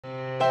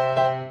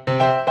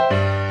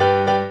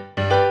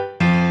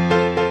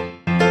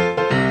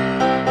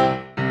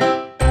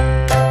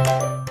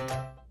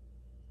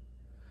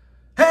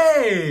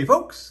Hey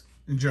folks,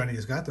 Johnny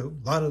Esgato,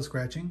 Lotto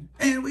Scratching,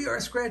 and we are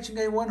scratching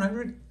a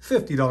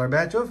 $150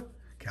 batch of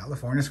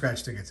California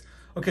scratch tickets.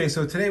 Okay,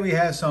 so today we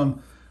have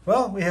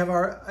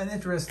an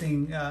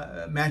interesting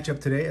matchup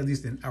today, at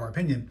least in our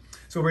opinion.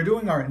 So we're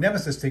doing our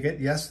Nemesis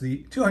ticket. Yes,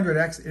 the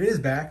 200X, it is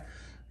back.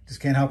 Just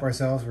can't help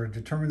ourselves. We're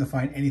determined to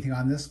find anything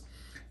on this.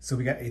 So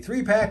we got a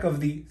 3-pack of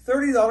the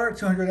 $30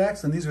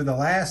 200X, and these were the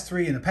last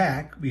 3 in the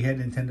pack. We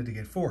had intended to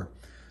get 4.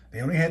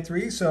 They only had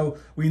 3, so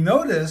we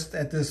noticed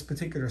at this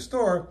particular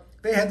store,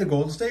 they had the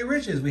Golden State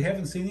Riches. We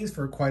haven't seen these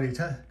for quite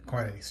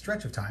a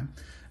stretch of time.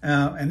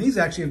 And these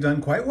actually have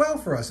done quite well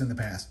for us in the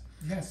past.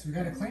 Yes, we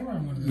got a claimer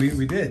on one of those.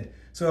 We did.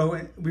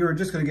 So we were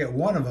just going to get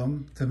one of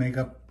them to make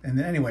up. And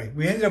then anyway,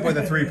 we ended up with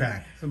a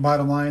 3-pack. The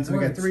bottom line, so we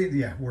got 3.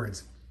 Yeah,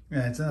 words.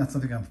 Yeah, it's not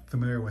something I'm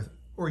familiar with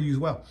or use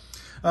well.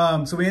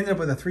 So we ended up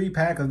with a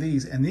 3-pack of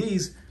these. And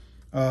these,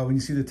 when you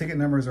see the ticket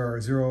numbers are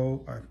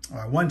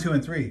 1, 2,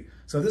 and 3.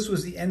 So this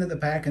was the end of the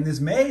pack. And this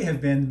may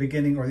have been the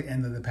beginning or the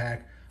end of the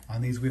pack.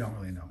 On these, we don't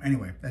really know.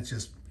 Anyway, that's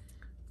just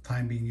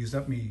time being used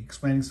up, me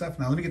explaining stuff.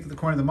 Now, let me get to the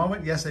coin of the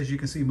moment. Yes, as you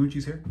can see,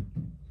 Moochie's here.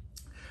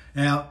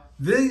 Now,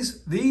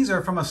 these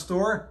are from a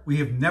store we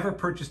have never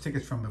purchased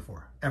tickets from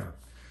before, ever.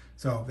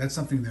 So that's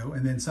something new.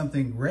 And then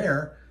something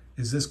rare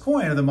is this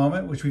coin of the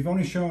moment, which we've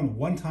only shown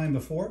one time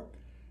before.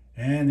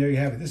 And there you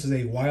have it. This is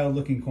a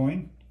wild-looking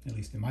coin, at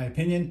least in my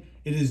opinion.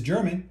 It is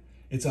German.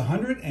 It's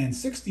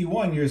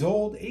 161 years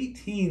old,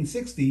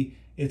 1860.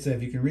 It's,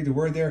 if you can read the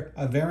word there,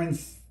 a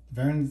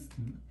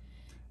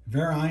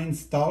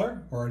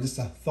Vereinsthaler, or just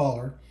a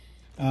Thaler.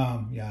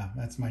 Yeah,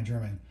 that's my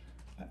German.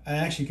 I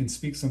actually can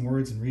speak some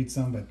words and read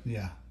some, but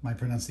yeah, my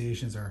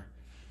pronunciations are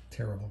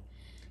terrible.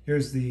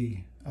 Here's the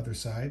other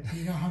side.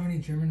 You know how many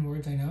German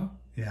words I know?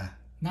 Yeah.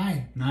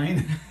 9.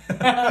 9?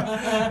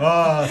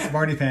 Oh,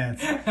 smarty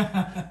pants.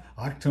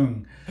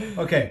 Achtung.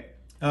 Okay,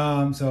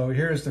 so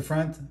here's the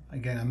front.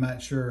 Again, I'm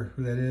not sure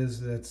who that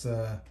is. That's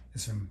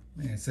it's from,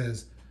 it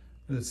says,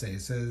 what does it say?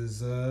 It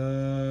says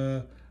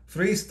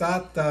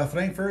Freistadt,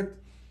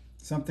 Frankfurt,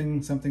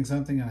 something,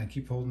 and I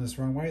keep holding this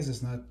wrong. Why is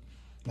this not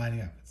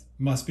lining up?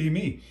 It must be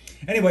me.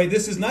 Anyway,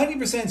 this is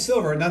 90%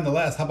 silver,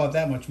 nonetheless. How about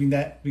that much? We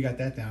got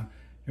that down.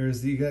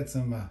 You got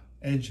some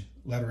edge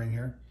lettering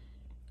here.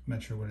 I'm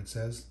not sure what it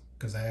says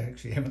because I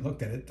actually haven't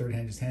looked at it. Third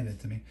hand just handed it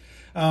to me.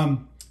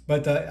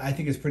 But I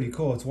think it's pretty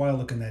cool. It's wild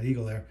looking, that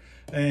eagle there.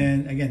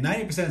 And again,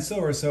 90%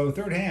 silver. So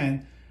third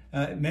hand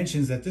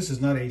mentions that this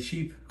is not a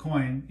cheap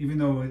coin, even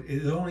though it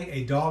is only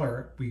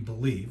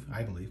 $1,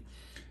 I believe.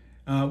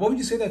 What would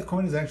you say that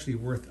coin is actually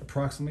worth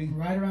approximately?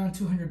 Right around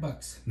 200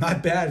 bucks.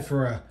 Not bad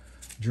for a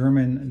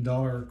German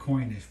dollar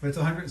coin. But it's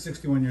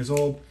 161 years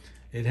old.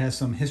 It has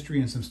some history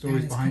and some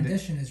stories behind it.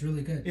 Its condition is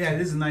really good. Yeah, it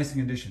is a nice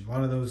condition. A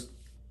lot of those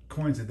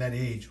coins at that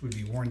age would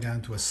be worn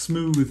down to a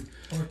smooth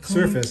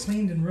surface.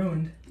 Cleaned and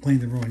ruined.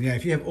 Cleaned and ruined. Yeah,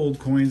 if you have old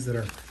coins that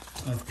are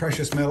of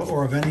precious metal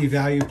or of any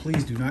value,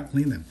 please do not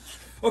clean them.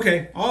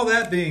 Okay, all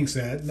that being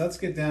said, let's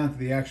get down to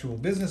the actual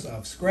business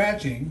of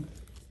scratching.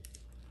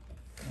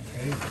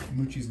 Okay,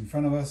 Moochie's in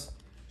front of us.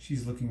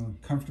 She's looking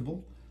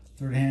comfortable.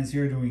 Third hand's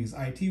here doing his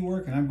IT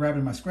work, and I'm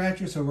grabbing my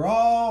scratcher, so we're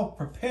all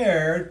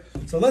prepared.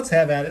 So let's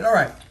have at it. All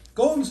right,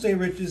 Golden State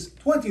Riches,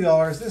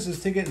 $20. This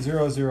is ticket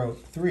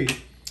 003.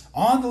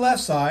 On the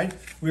left side,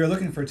 we are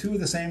looking for 2 of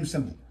the same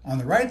symbol. On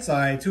the right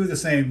side, 2 of the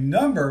same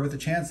number with a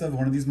chance of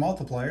one of these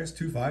multipliers,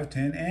 2, 5,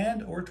 10,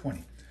 and or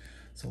 20.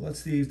 So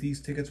let's see if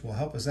these tickets will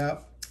help us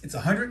out. It's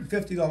a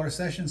 $150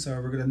 session, so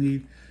we're going to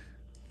need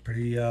a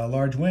pretty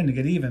large win to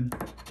get even.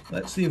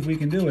 Let's see if we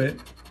can do it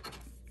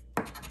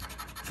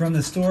from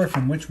the store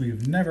from which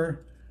we've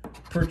never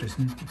purchased.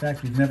 In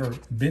fact, we've never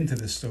been to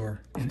this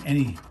store in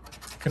any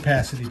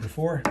capacity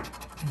before.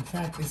 In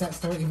fact, is that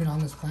store even on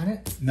this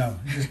planet? No,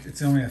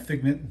 it's only a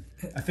fig Newton.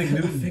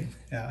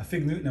 Yeah, a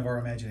fig Newton of our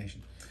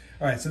imagination.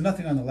 All right, so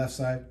nothing on the left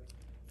side.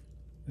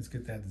 Let's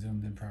get that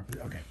zoomed in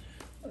properly. Okay,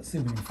 let's see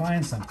if we can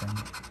find something.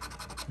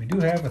 We do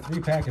have a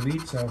 3-pack of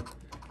each, so a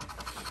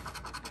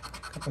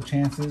couple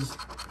chances.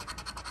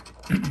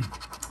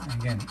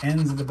 Again,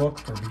 ends of the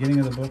book or beginning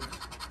of the book.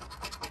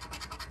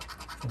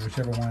 For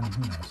whichever one,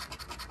 who knows.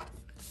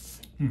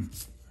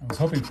 I was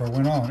hoping for a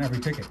win all on every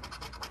ticket.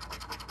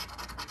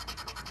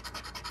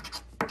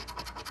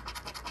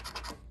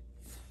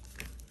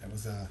 That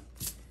was a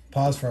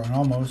pause for an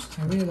almost.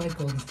 I really like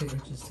Golden State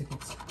Riches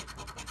tickets.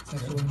 It's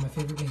actually one of my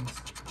favorite games.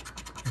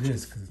 It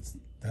is, because it's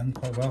done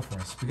quite well for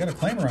us. We got a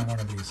claimer on one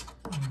of these.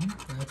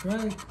 That's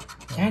right.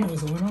 And it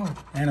was a win all.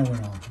 And a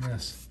win all,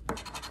 yes.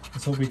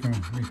 Let's hope we can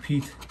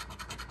repeat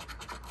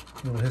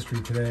a little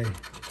history today.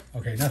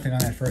 Okay, nothing on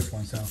that first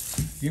one, so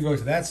you go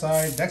to that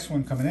side. Next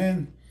one coming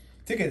in,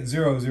 ticket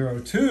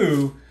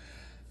 002.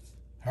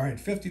 All right,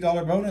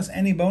 $50 bonus.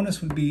 Any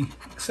bonus would be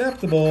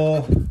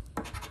acceptable.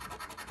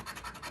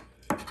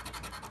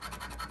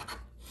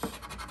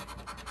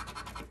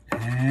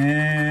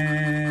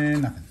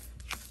 And nothing.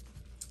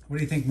 What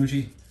do you think,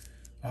 Moochie?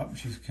 Oh,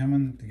 she's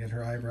coming to get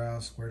her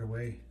eyebrows squared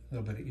away. A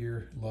little bit of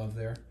ear love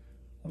there.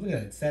 Oh, look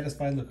at that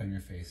satisfied look on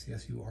your face.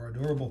 Yes, you are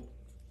adorable.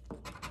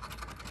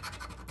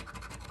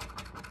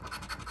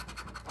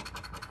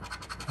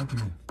 Hope you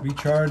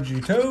recharge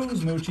your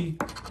toes, Mochi.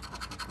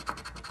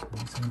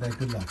 Some of that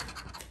good luck.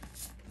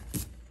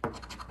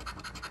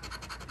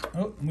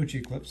 Oh, Mochi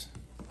Eclipse.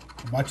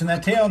 I'm watching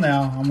that tail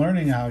now. I'm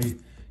learning how you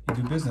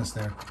do business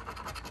there.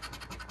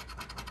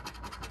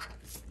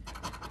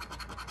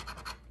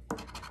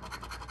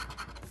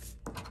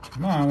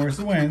 Come on, where's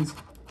the wins?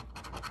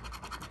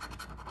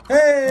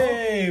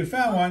 Hey, we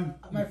found one.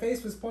 My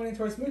face was pointing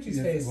towards Moochie's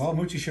Yeah, face. well,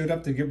 Mochi showed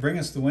up to bring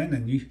us the win,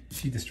 and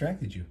she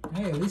distracted you.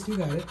 Hey, at least you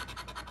got it.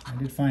 I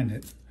did find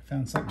it. I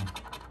found something.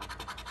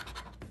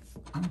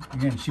 Well,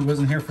 again, she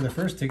wasn't here for the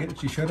first ticket.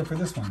 She showed up for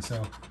this one,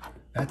 so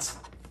that's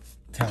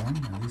telling,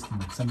 at least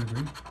in some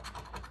degree.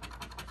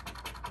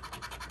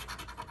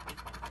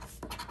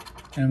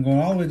 And I'm going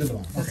all the way to the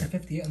bottom. That's Okay. a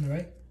 58 on the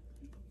right?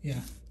 Yeah.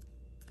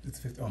 It's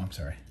 50. Oh, I'm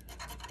sorry.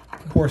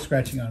 Poor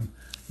scratching on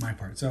my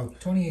part. So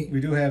 28.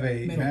 we do have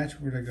a Middle. match.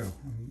 Where'd I go?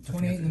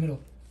 28 in the middle.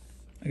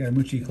 I got a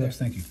Moochie Eclipse.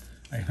 Thank you.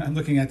 I'm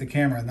looking at the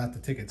camera, not the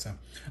ticket. So,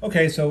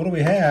 okay. So what do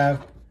we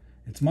have?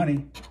 It's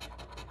money.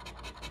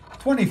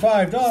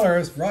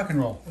 $25. Rock and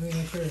roll. Let me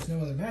make sure there's no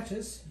other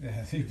matches.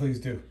 Yeah, you please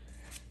do.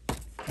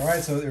 All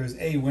right. So there's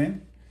a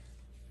win.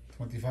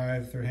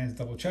 25. Third hand's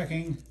double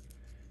checking.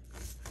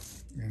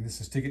 And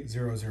this is ticket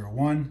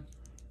 001.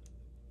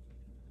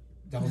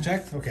 Double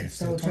checked? Okay,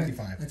 so Double check.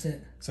 25. That's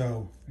it.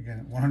 So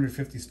again,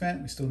 150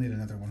 spent. We still need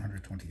another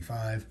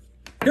 125.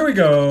 Here we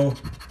go.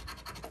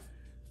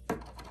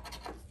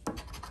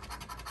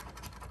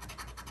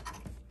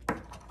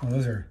 Well,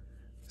 those are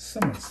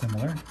somewhat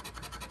similar,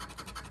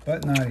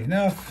 but not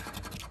enough.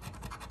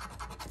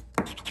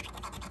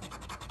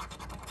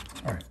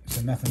 All right,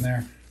 so nothing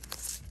there.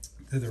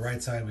 To the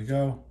right side we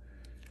go.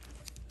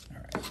 All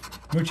right.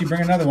 Moochie,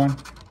 bring another one.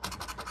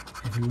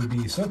 If you would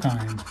be so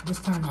kind. This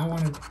time I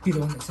want to be the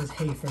one that says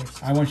hey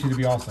first. I want you to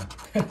be also.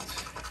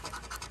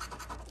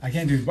 I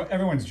can't do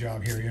everyone's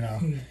job here, you know.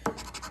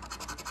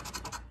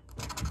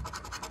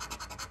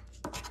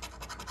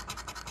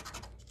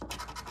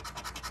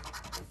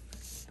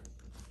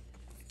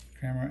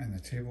 Camera and the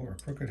table are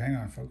crooked. Hang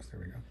on, folks. There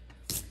we go.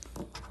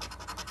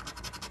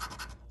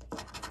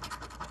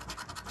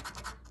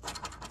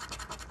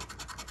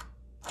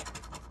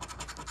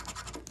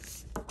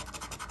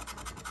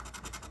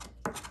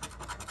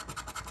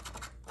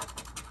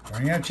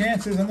 Running out of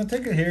chances on the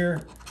ticket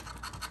here.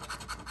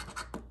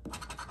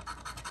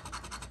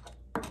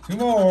 Two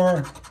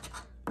more.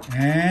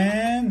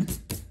 And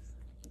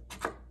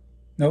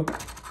nope.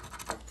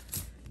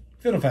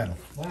 Fiddle faddle.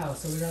 Wow,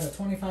 so we got a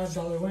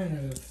 $25 win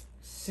out of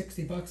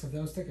 60 bucks of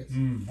those tickets.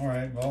 All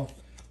right, well,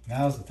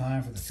 now's the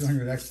time for the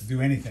 200X to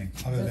do anything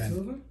other Is that than... two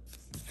of them?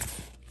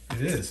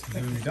 It is. We're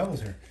doing the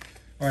doubles here.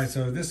 All right,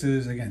 so this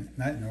is, again,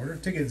 not in order.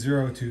 Ticket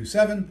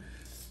 027.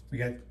 We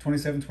got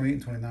 27, 28,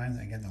 and 29.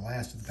 Again, the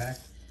last of the pack.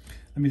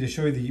 Let me just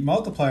show you the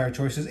multiplier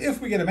choices.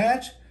 If we get a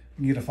match,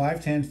 we can get a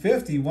 5, 10,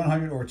 50,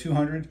 100, or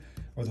 200,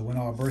 or the win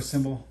all burst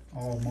symbol,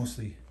 all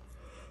mostly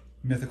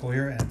mythical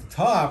here. And at the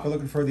top, we're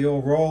looking for the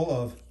old roll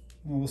of,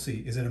 well, we'll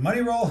see. Is it a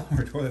money roll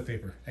or toilet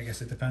paper? I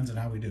guess it depends on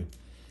how we do.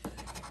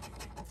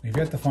 We've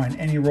yet to find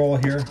any roll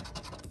here.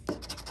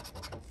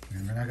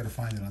 And we're not going to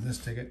find it on this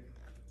ticket.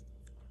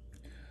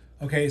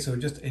 Okay, so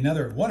just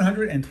another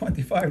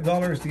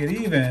 $125 to get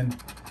even.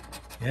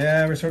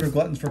 Yeah, we're sort of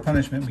gluttons for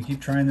punishment. We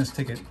keep trying this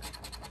ticket.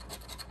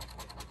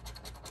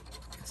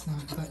 It's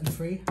not gluten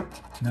free.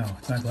 No,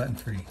 it's not gluten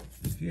free.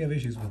 If you have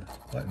issues with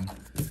gluten,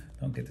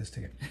 don't get this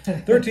ticket.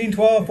 13,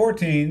 12,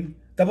 14,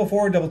 double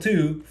 4, double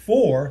 2,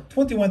 4,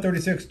 21,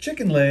 36,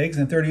 chicken legs,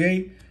 and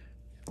 38.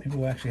 Maybe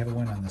we'll actually have a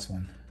win on this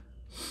one.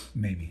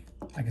 Maybe.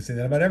 I can say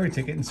that about every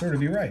ticket and sort of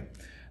be right.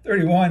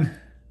 31.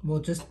 We'll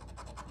just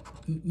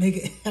make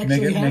it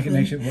actually happen.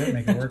 Make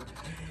it work.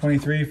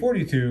 23,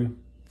 42,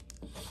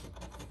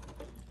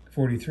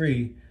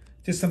 43.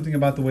 Just something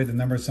about the way the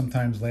numbers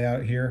sometimes lay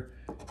out here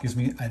gives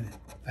me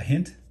a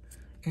hint.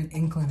 An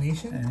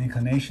inclination? An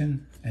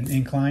inclination. An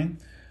incline.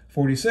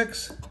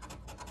 46.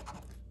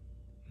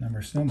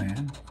 Number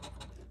snowman.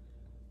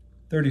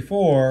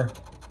 34.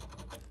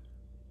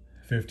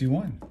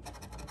 51.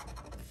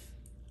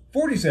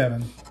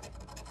 47.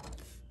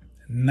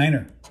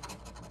 Niner.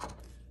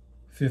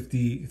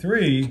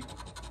 53.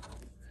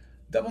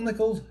 Double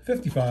nickels.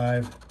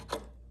 55.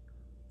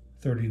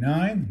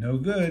 39. No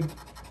good.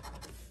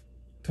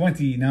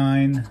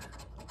 29.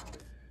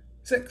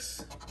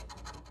 6.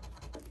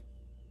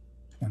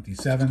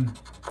 27.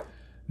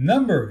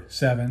 Number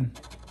 7.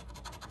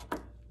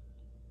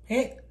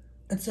 Hey,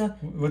 it's a...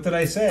 What did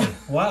I say?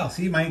 Wow,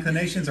 see, my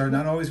inclinations are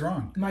not always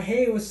wrong. My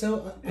hey was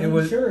so It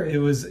was, unsure. it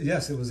was,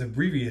 yes, it was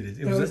abbreviated.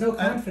 There was no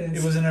confidence.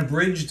 It was an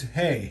abridged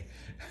hey.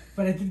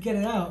 But I did get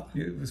it out.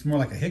 It was more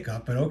like a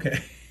hiccup, but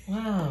okay.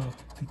 Wow.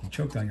 I think you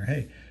choked on your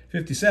hay.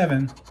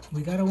 57.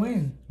 We got to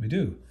win. We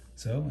do.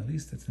 So at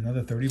least it's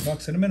another 30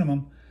 bucks at a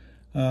minimum.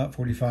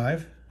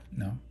 45.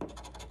 No.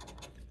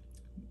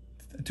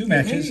 2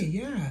 matches. Hey,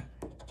 yeah.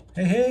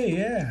 Hey,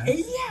 yeah.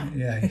 Hey, yeah.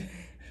 Yeah.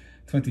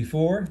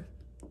 24.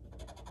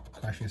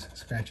 Cautious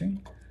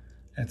scratching.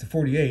 That's a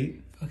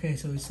 48. Okay,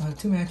 so we saw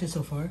 2 matches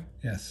so far.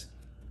 Yes.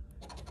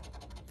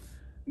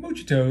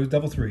 Moochie Toes,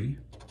 double 3.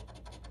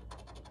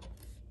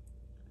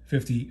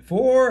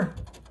 54.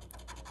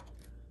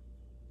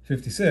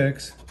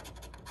 56.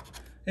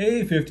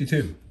 A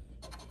 52.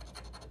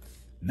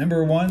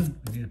 Number 1,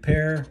 we need a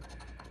pair.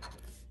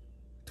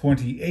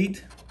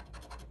 28.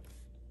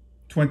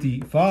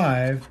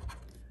 25.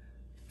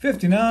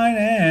 59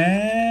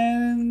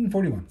 and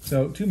 41.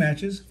 So 2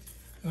 matches.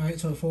 All right,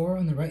 so 4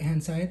 on the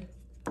right-hand side.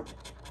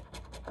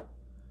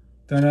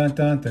 Dun dun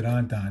dun dun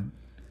dun dun.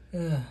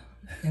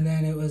 And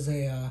then it was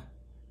a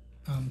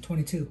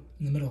 22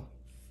 in the middle.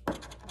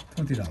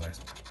 $20.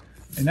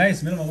 A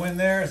nice minimum win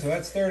there. So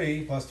that's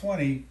 30 plus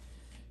 20.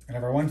 And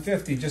of our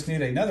 150, just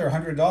need another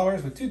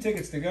 $100 with 2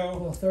 tickets to go.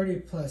 Well, 30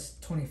 plus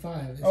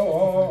 25 is Yeah,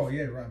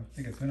 right. I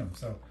think it's minimum.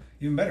 So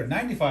even better,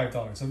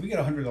 $95. So we get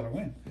a $100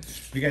 win.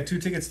 We got 2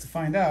 tickets to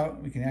find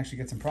out. We can actually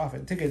get some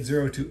profit. Ticket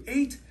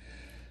 028.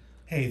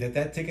 Hey,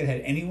 that ticket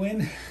had any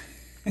win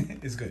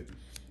is good.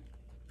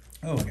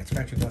 Oh, I got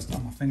scratcher dust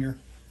on my finger.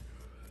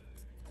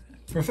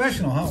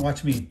 Professional, huh?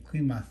 Watch me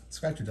clean my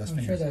scratcher dust I'm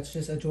fingers. sure that's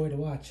just a joy to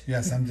watch.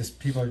 Yes,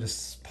 people are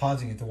just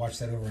pausing it to watch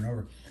that over and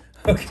over.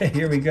 Okay,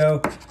 here we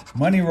go.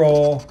 Money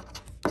roll.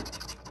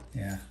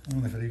 Yeah, I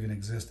wonder if it even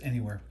exists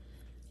anywhere.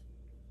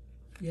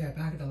 Yeah,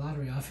 back at the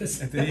lottery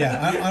office.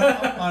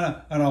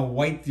 On a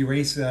white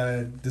erase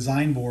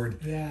design board.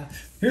 Yeah.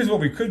 Here's what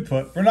we could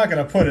put. We're not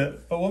going to put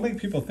it, but we'll make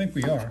people think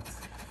we are.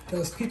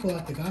 Those people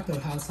at the Gato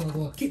household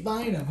will keep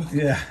buying them.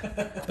 Yeah.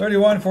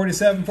 31,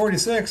 47,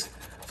 46,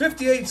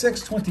 58,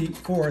 6,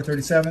 24,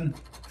 37,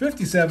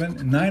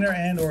 57, niner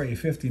and or a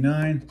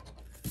 59,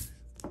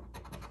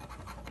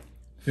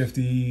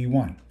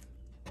 51,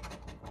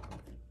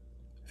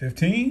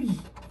 15,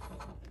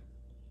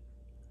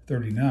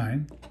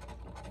 39,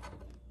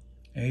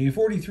 a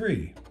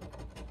 43,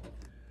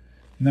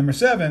 number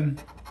 7,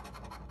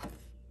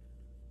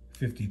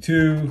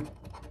 52,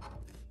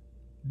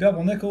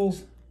 double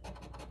nickels,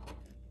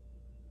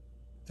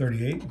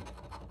 38,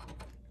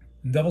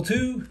 double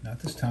 2, not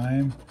this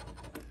time,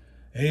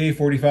 a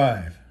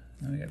 45.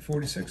 Now we got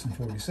 46 and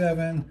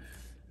 47,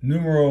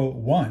 numero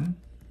 1,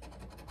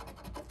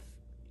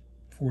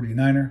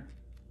 49er,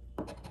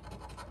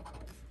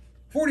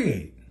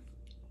 48,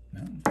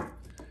 no,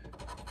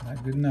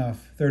 not good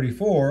enough,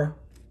 34,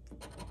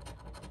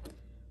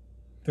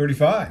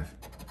 35.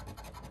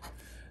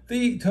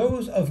 The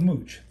Toes of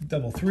Mooch,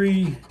 double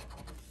 3,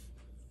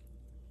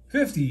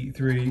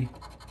 53,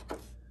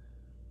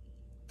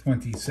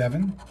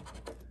 27,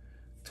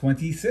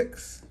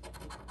 26,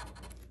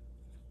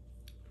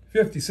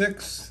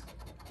 56,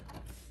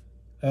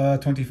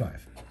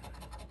 25,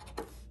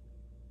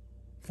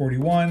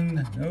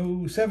 41,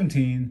 no,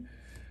 17,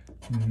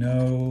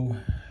 no,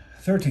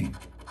 13,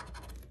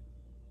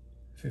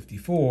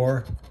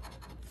 54,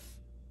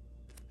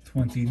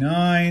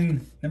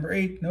 29, number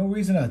 8, no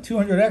reason a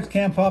 200X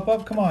can't pop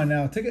up. Come on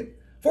now, ticket.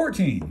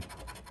 14,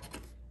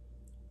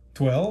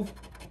 12,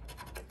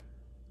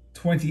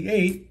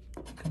 28,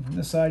 come from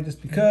this side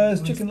just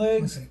because, chicken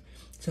legs.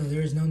 So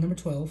there is no number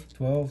 12.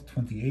 12,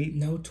 28.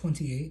 No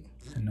 28.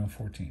 And no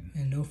 14.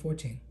 And no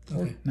 14.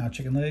 Okay. Now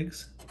chicken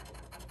legs.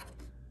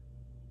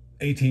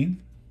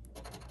 18.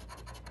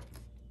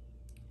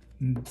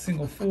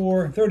 Single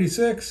 4,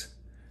 36.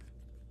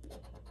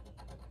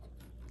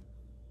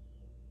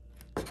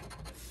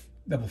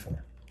 Double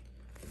 4.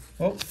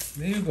 Oh,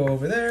 there you go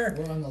over there.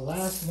 We're on the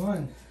last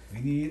one.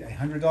 We need a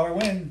 $100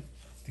 win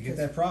to get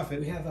that profit.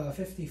 We have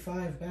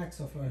 55 back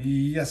so far.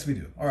 Yes, we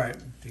do. All right,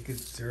 ticket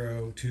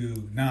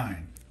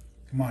 029.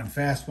 Come on,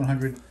 fast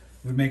 100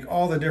 would make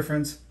all the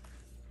difference.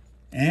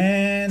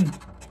 And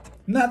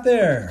not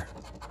there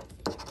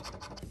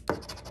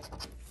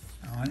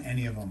on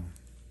any of them.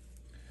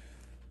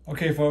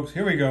 Okay, folks,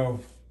 here we go.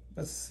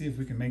 Let's see if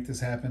we can make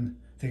this happen.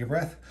 Take a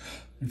breath.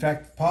 In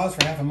fact, pause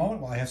for half a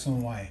moment while I have some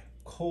of my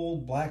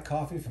cold black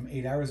coffee from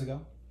 8 hours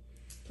ago.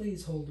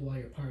 Please hold while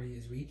your party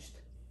is reached.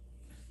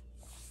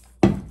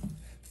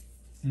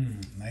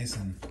 Nice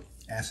and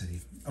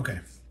acidy. Okay.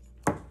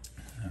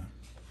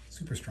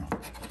 Super strong.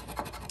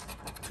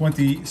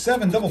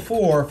 27, double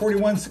 4,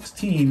 41,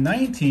 16,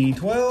 19,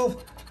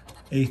 12,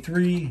 a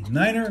 3,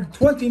 niner,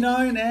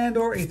 29, and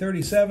or a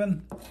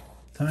 37.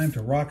 Time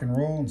to rock and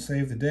roll and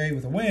save the day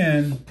with a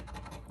win.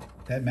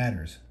 That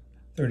matters.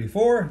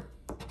 34,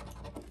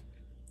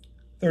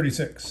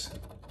 36,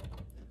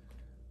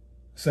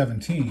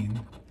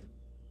 17,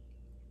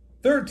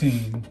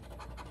 13,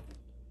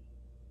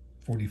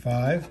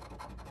 45,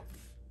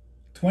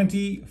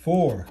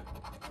 24,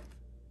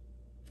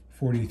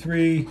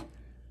 43,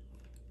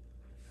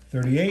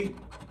 38,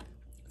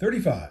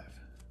 35,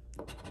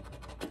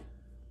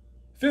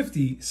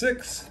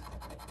 56,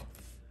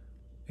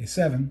 a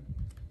 7.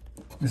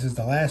 This is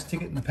the last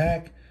ticket in the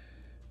pack.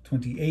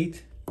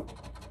 28,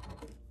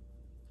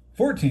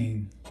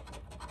 14,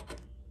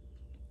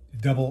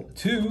 double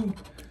 2,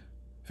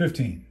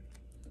 15.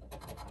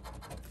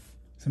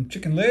 Some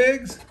chicken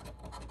legs,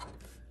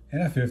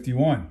 and a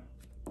 51.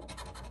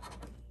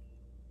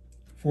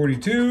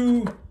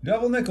 42,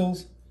 double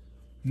nickels.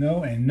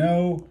 No and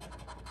no.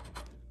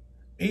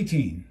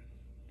 18.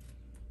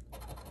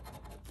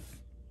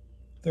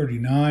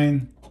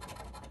 39.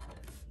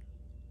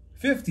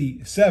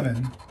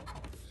 57.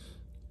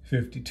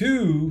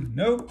 52.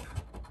 Nope.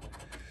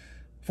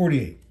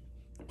 48.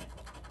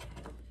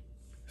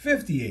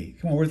 58.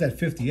 Come on, where's that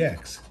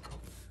 50x?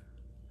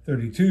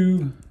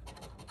 32.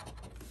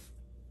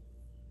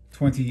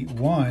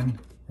 21.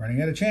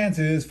 Running out of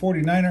chances.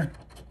 49er.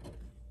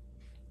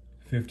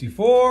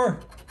 54.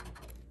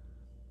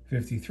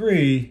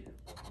 53.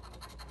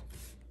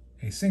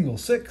 A single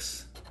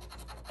 6.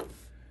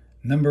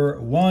 Number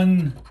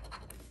 1.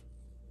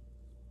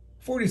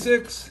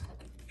 46.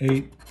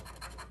 8.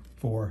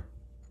 4.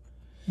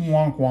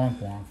 Wonk, wonk,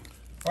 wonk.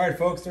 All right,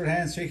 folks, third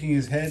hand's shaking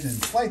his head in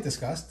slight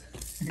disgust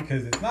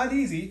because it's not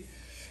easy.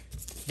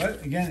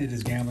 But again, it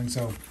is gambling.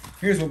 So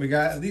here's what we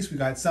got. At least we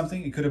got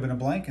something. It could have been a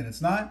blank, and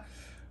it's not.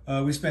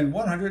 We spent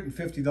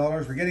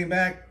 $150. We're getting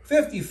back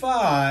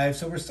 55,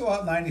 so we're still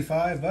up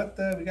 95, but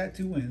we got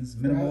 2 wins.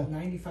 Minimal.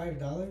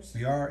 $95?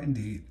 We are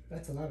indeed.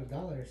 That's a lot of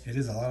dollars. It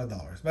is a lot of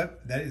dollars,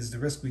 but that is the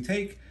risk we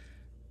take.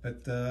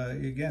 But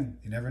again,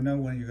 you never know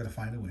when you're going to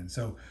find a win.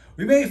 So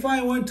we may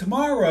find one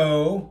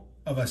tomorrow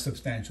of a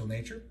substantial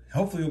nature.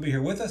 Hopefully you'll be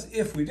here with us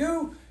if we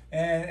do.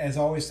 And as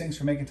always, thanks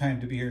for making time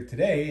to be here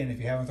today. And if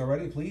you haven't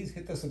already, please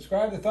hit the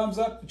subscribe, the thumbs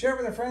up, share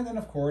with a friend, and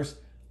of course,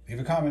 leave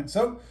a comment.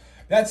 So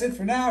that's it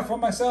for now. From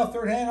myself,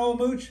 Third Hand Old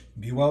Mooch.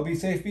 Be well, be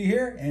safe, be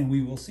here, and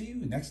we will see you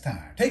next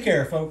time. Take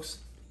care, folks.